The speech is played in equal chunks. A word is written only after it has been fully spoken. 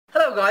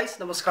Hello guys,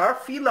 namaskar,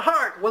 feel the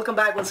heart. Welcome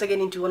back once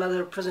again into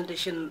another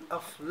presentation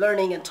of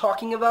learning and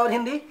talking about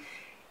Hindi.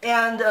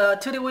 And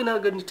today we're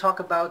not going to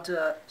talk about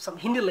some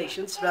Hindi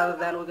relations, rather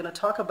than we're going to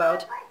talk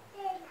about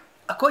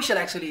a question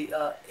actually.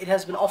 It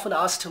has been often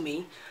asked to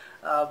me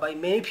by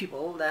many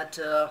people that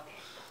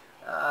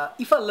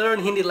if I learn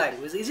Hindi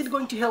language, is it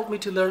going to help me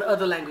to learn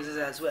other languages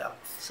as well?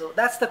 So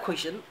that's the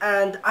question,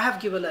 and I have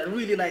given a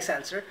really nice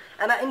answer,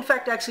 and in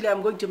fact actually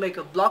I'm going to make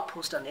a blog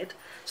post on it.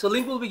 So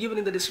link will be given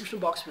in the description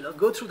box below.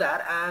 Go through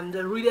that and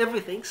read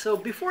everything. So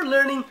before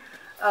learning,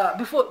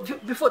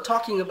 before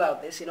talking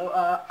about this,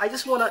 I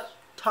just want to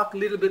talk a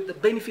little bit the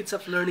benefits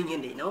of learning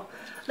Hindi. Not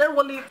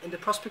only in the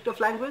prospect of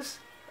language,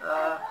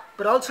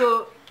 but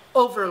also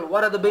overall,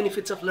 what are the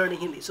benefits of learning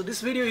Hindi? So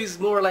this video is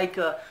more like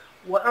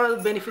what are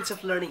the benefits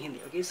of learning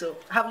Hindi? Okay, so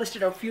I have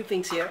listed out a few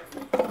things here.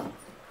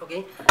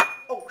 Okay.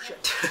 Oh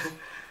shit.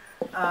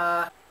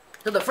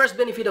 So the first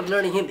benefit of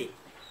learning Hindi.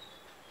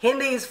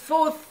 Hindi is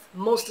fourth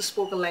most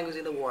spoken language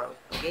in the world.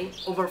 Okay,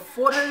 over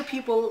 400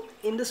 people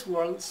in this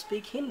world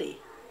speak Hindi.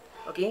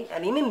 Okay,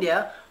 and in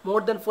India,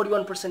 more than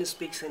 41%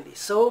 speaks Hindi.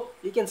 So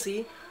you can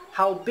see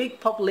how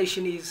big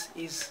population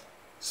is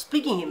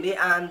speaking Hindi,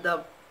 and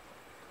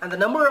the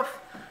number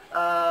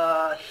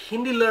of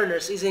Hindi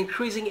learners is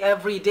increasing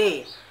every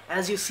day.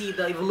 As you see,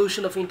 the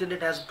evolution of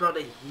internet has brought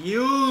a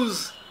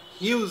huge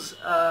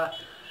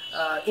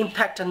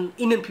impact on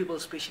Indian people,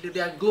 especially.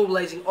 They are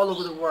globalizing all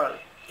over the world.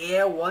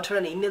 Air, water,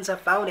 and Indians are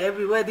found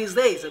everywhere these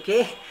days,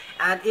 okay?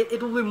 And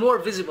it will be more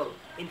visible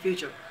in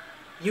future.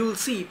 You will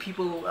see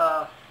people,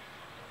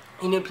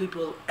 Indian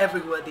people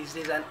everywhere these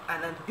days,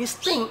 and this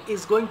thing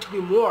is going to be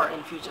more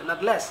in future,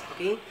 not less,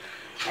 okay?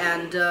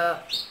 And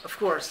of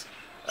course,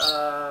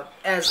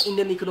 as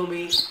Indian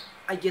economy,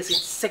 I guess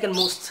it's second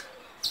most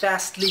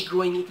fastly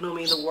growing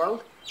economy in the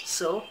world.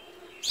 So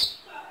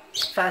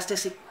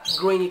fastest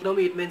growing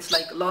economy, it means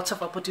like lots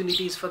of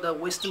opportunities for the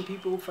Western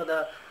people, for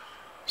the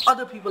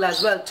other people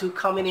as well, to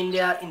come in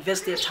India,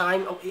 invest their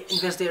time,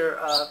 invest their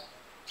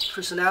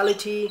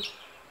personality,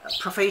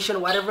 profession,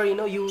 whatever,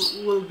 you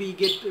will be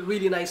get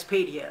really nice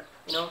paid here.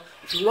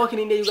 If you work in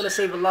India, you're gonna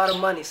save a lot of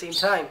money same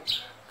time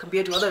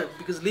compared to other,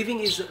 because living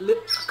is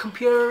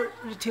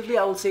comparatively,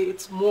 I would say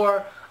it's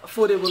more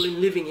affordable in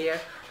living here,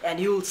 and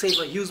you will save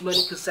a huge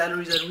money because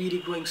salaries are really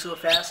growing so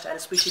fast, and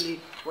especially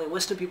when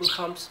Western people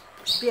comes,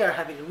 they are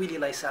having a really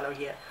nice salary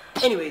here.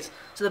 Anyways,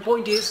 so the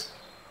point is,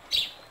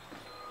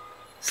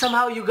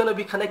 somehow you're gonna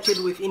be connected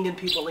with Indian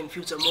people in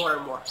future more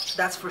and more.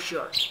 That's for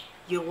sure.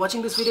 You're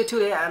watching this video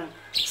today, and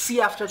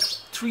see after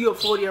 3 or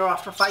 4 years or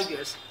after 5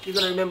 years, you're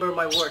gonna remember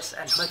my words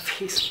and my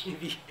face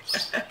maybe.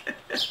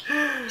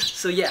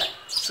 So yeah,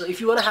 so if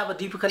you want to have a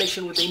deeper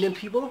connection with the Indian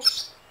people,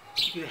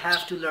 you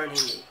have to learn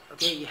Hindi.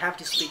 Okay, you have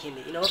to speak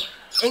Hindi.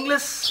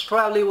 English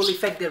probably will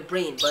affect their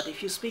brain, but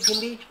if you speak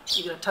Hindi,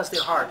 you're gonna touch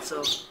their heart.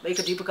 So make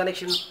a deeper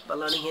connection by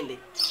learning Hindi.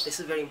 This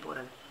is very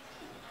important.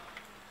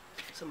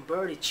 Some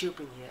bird is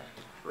chirping here.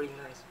 Really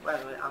nice. By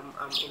the way,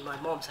 I'm in my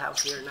mom's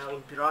house here now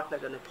in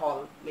Viratnagar,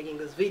 Nepal, making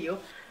this video.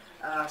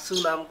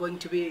 Soon I'm going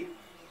to be,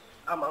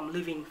 I'm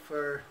leaving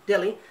for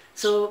Delhi.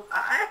 So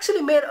I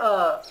actually made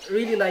a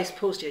really nice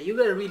post here. You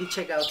gotta really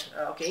check out.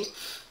 Okay.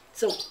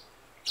 So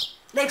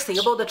next thing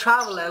about the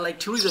travel and like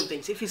tourism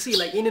things. If you see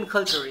like Indian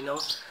culture,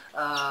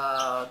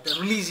 the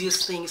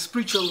religious thing,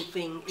 spiritual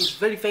thing is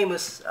very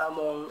famous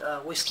among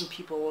Western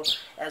people,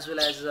 as well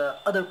as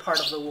other part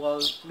of the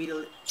world,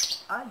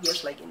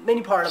 yes, like in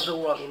many part of the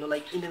world,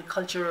 like Indian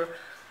culture,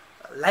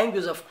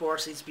 language of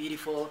course is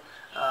beautiful,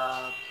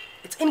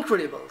 it's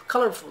incredible,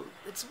 colorful,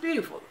 it's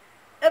beautiful,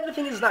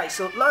 everything is nice.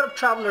 So a lot of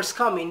travelers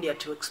come India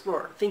to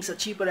explore. Things are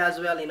cheaper as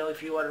well.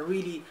 If you are a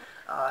really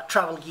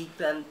travel geek,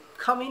 then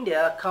come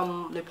India,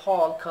 come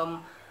Nepal,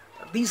 come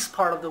this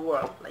part of the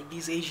world, like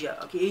this Asia.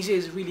 Okay, Asia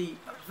is really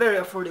very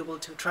affordable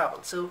to travel.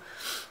 So,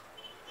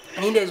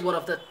 and India is one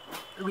of the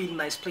really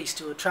nice place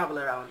to travel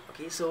around.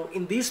 Okay, so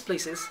in these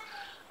places,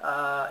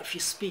 if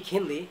you speak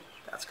Hindi,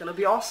 that's gonna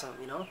be awesome.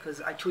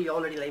 Because I told you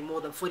already, like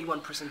more than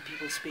 41%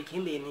 people speak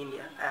Hindi in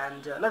India,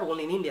 and not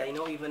only in India,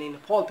 even in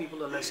Nepal,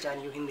 people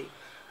understand you Hindi.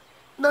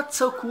 Not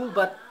so cool,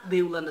 but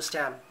they will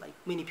understand. Like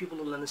many people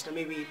will understand.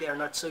 Maybe they are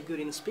not so good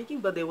in speaking,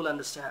 but they will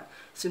understand.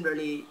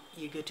 Similarly,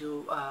 you go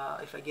to,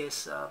 if I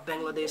guess,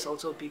 Bangladesh,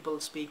 also people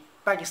speak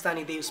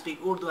Pakistani, they speak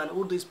Urdu, and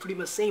Urdu is pretty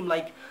much same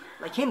like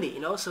Hindi,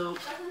 so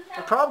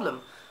a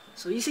problem.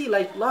 So you see,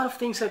 like a lot of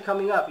things are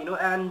coming up,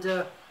 and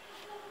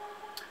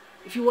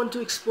if you want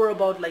to explore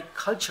about like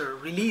culture,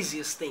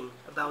 religious thing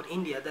about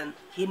India, then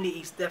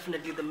Hindi is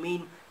definitely the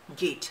main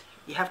gate.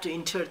 You have to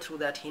enter through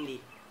that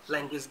Hindi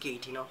language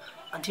gate.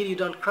 Until you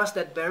don't cross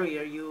that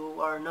barrier, you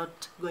are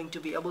not going to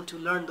be able to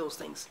learn those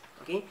things.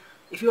 Okay,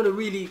 if you want to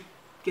really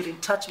get in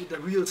touch with the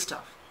real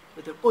stuff,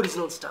 with the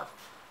original stuff,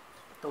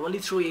 the only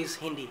through is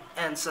Hindi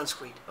and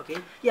Sanskrit. Okay,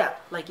 yeah,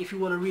 like if you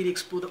want to really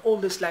explore the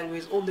oldest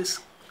language, oldest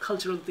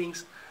cultural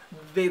things,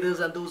 Vedas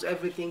and those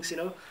everything,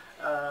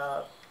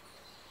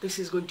 this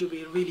is going to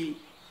be really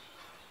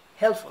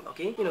helpful,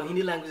 okay? You know,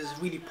 Hindi language is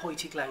really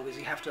poetic language.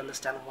 You have to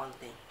understand one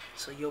thing.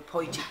 So your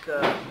poetic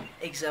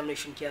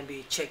examination can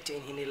be checked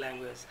in Hindi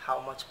language, how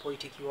much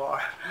poetic you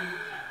are.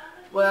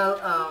 Well,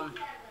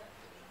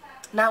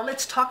 now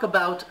let's talk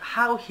about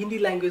how Hindi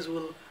language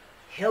will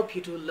help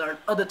you to learn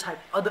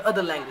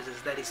other languages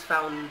that is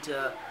found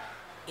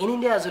in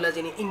India as well as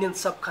in the Indian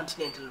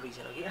subcontinental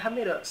region. Okay, I have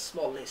made a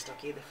small list.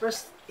 Okay, the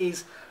first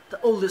is the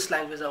oldest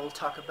language I will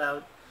talk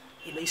about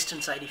in the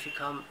eastern side. If you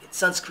come, it's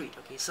Sanskrit.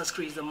 Okay,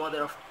 Sanskrit is the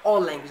mother of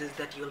all languages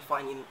that you will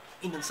find in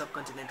Indian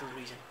subcontinental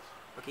region.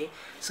 Okay,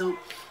 so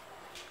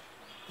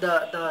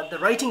the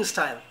writing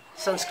style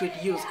Sanskrit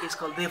use is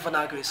called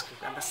Devanagari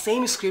script, and the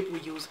same script we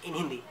use in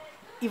Hindi.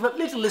 Even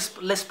little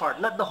less part,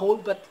 not the whole,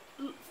 but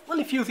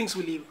only few things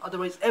we leave.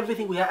 Otherwise,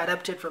 everything we have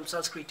adapted from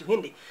Sanskrit to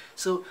Hindi.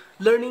 So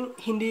learning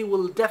Hindi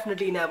will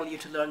definitely enable you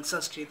to learn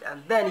Sanskrit,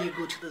 and then you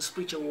go to the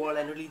spiritual world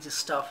and religious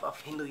stuff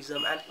of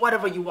Hinduism and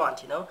whatever you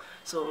want, you know.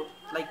 So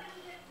like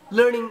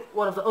learning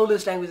one of the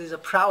oldest languages is a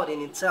proud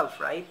in itself,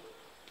 right?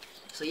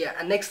 So yeah,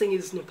 and next thing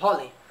is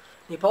Nepali.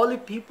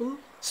 Nepali people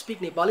speak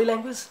Nepali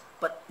language,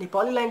 but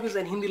Nepali language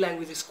and Hindi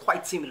language is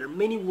quite similar.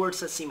 Many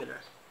words are similar.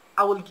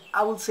 I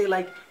will say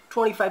like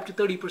 25 to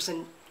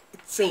 30%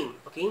 it's same,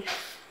 okay?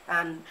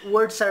 And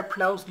words are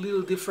pronounced a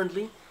little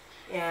differently,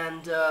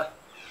 and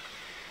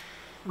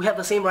we have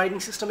the same writing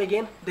system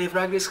again,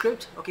 Devanagari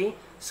script, okay?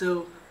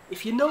 So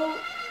if you know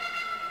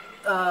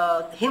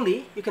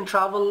Hindi, you can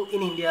travel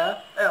in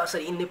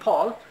in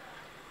Nepal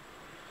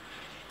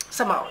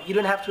somehow. You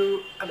don't have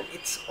to, I mean,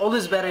 it's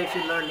always better if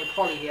you learn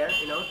Nepali here,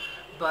 you know,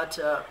 but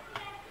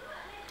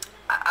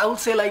I would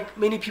say like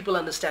many people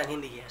understand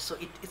Hindi here, so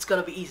it's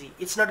gonna be easy.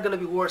 It's not gonna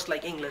be worse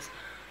like English.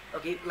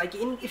 Okay, like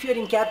if you're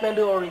in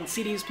Kathmandu or in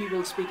cities,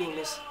 people speak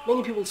English.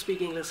 Many people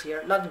speak English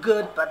here. Not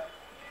good, but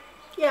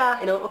yeah,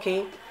 you know,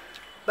 okay.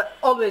 But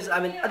always, I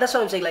mean, that's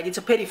what I'm saying. Like it's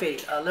a periphery.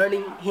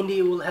 Learning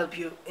Hindi will help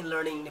you in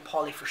learning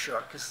Nepali for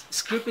sure, because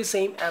script is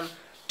same and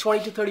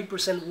 20 to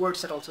 30%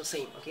 words are also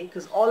same. Okay,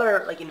 because all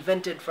are like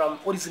originated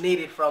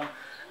from,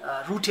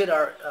 rooted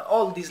are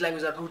all these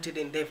languages are rooted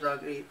in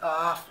Devanagari.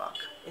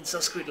 In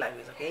Sanskrit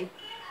language. Okay.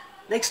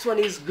 Next one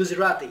is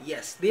Gujarati.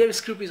 Yes, their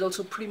script is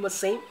also pretty much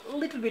same. A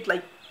little bit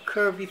like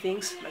curvy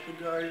things, like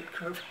a girl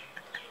curve.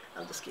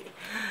 I'm just kidding.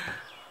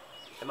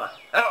 Emma.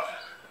 Oh.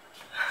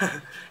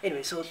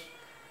 Anyway, so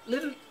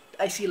little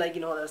I see like,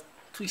 you know, that's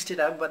twisted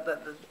up,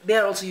 but they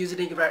are also using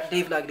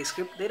Devanagari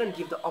script. They don't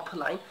give the upper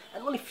line,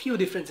 and only few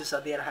differences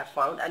are there I have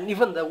found, and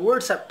even the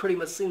words are pretty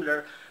much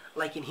similar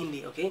like in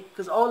Hindi. Okay,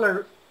 because all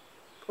are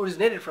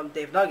originated from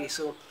Devanagari.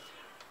 So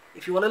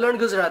if you want to learn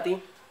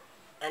Gujarati,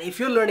 and if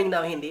you're learning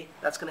now Hindi,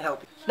 that's going to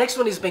help you. Next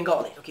one is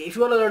Bengali. Okay, if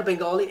you want to learn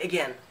Bengali,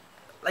 again,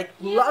 like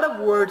a lot of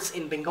words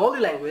in Bengali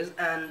language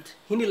and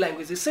Hindi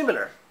language is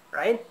similar,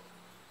 right?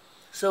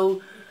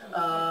 So,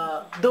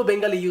 though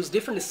Bengali use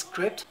different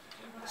script,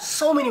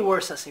 so many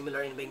words are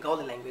similar in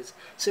Bengali language.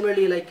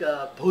 Similarly, like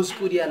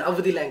Bhojpuri and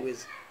Awadhi language,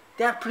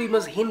 they are pretty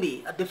much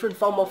Hindi, a different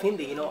form of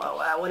Hindi. You know,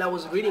 when I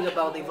was reading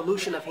about the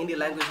evolution of Hindi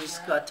language,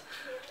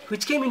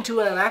 which came into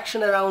an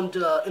action around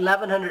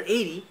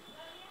 1180.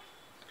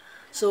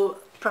 So,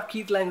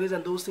 Prakrit language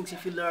and those things,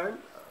 if you learn,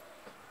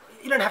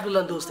 you don't have to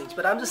learn those things.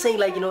 But I'm just saying,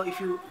 like, you know,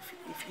 if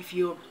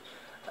you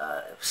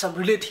some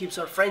relatives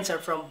or friends are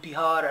from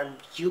Bihar and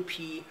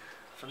UP,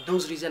 from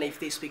those regions, if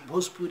they speak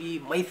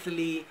Bhojpuri,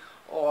 Maithili,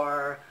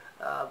 or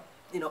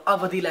you know,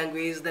 Awadhi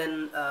language,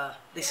 then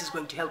this is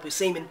going to help you.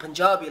 Same in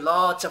Punjabi,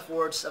 lots of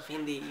words of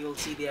Hindi you'll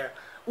see there.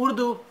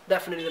 Urdu,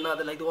 definitely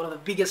another, like one of the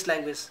biggest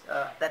languages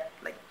that,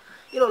 like,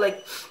 you know,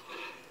 like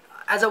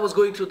as I was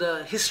going through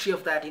the history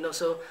of that, you know,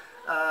 so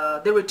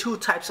there were two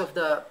types of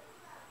the.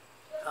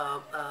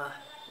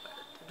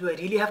 Do I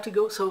really have to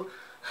go? So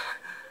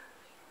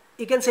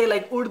you can say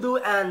like Urdu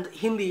and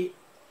Hindi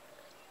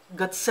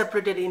got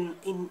separated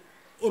in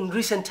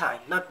recent time,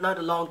 not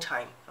a long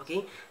time.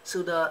 Okay,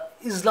 so the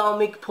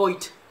Islamic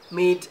poet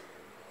made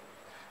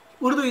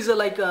Urdu is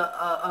like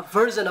a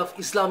version of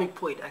Islamic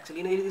poet actually.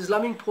 You know,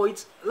 Islamic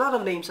poets, a lot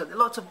of names,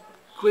 lots of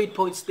great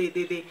poets. They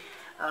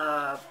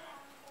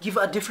give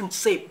a different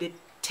shape. They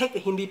take a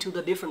Hindi to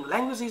the different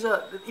languages.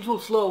 It will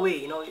flow away.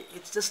 You know,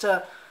 it's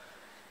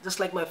just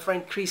like my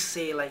friend Chris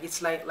say, like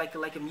it's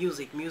like a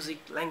music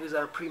languages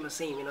are pretty much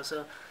same, you know,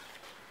 so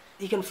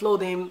you can flow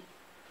them.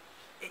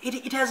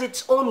 It has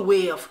its own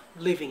way of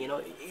living, you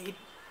know.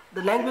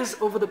 The language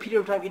over the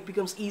period of time, it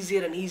becomes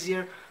easier and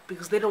easier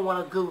because they don't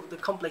want to go the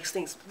complex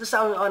things. Just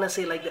I want to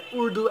say like the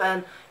Urdu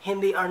and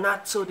Hindi are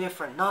not so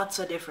different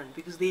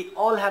because they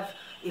all have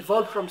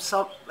evolved from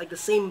the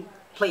same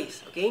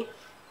place. Okay,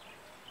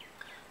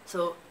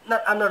 so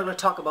I'm not going to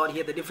talk about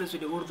here the difference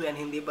between Urdu and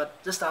Hindi,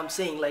 but just I'm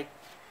saying like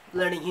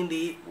learning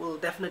Hindi will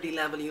definitely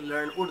enable you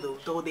learn Urdu,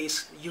 though they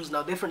use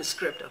now different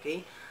script.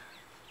 Okay,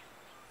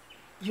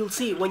 you'll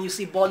see when you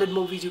see Bollywood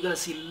movies, you're gonna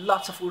see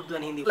lots of Urdu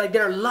and Hindi. Like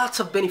there are lots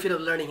of benefit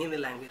of learning Hindi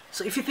language.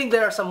 So if you think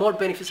there are some more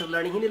benefits of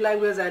learning Hindi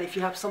language, and if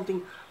you have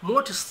something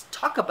more to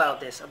talk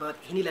about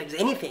Hindi language,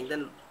 anything,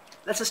 then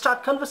let's just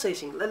start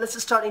conversation. Let's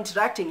just start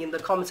interacting in the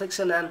comment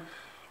section, and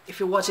if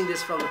you're watching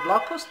this from the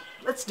blog post,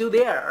 let's do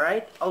there,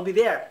 alright? I'll be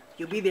there,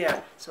 you'll be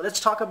there. So let's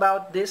talk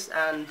about this,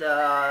 and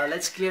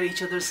let's clear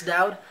each other's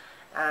doubt,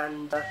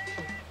 and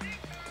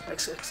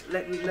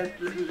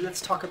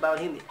let's talk about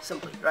Hindi,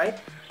 simply, right?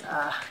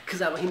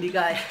 Because I'm a Hindi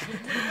guy.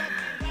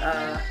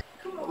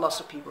 Lots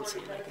of people say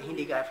like a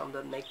Hindi guy from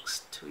the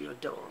next to your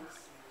door.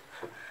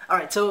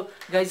 Alright, so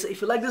guys,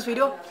 if you like this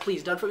video,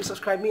 please don't forget to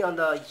subscribe me on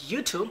the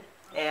YouTube,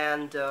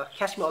 and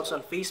catch me also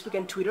on Facebook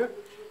and Twitter.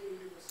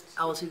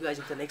 I will see you guys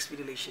in the next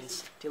video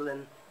relations. Till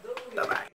then, bye bye.